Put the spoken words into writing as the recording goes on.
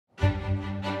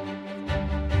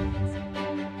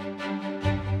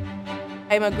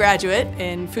I'm a graduate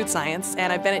in food science,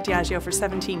 and I've been at Diageo for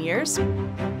 17 years.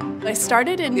 I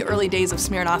started in the early days of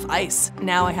Smirnoff Ice.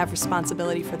 Now I have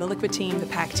responsibility for the liquid team, the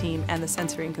pack team, and the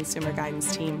sensory and consumer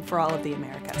guidance team for all of the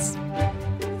Americas.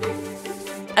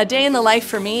 A day in the life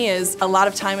for me is a lot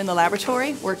of time in the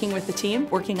laboratory, working with the team,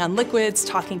 working on liquids,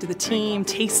 talking to the team,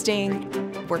 tasting,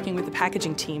 working with the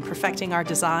packaging team, perfecting our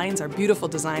designs, our beautiful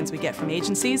designs we get from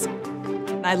agencies.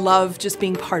 I love just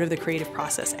being part of the creative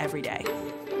process every day.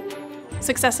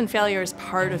 Success and failure is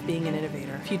part of being an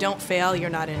innovator. If you don't fail,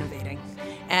 you're not innovating.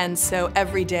 And so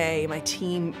every day, my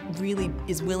team really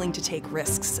is willing to take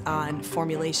risks on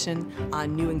formulation,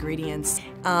 on new ingredients,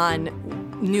 on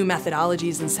new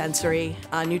methodologies in sensory,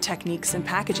 on new techniques in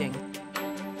packaging.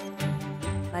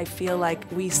 I feel like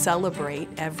we celebrate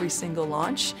every single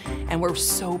launch, and we're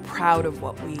so proud of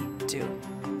what we do.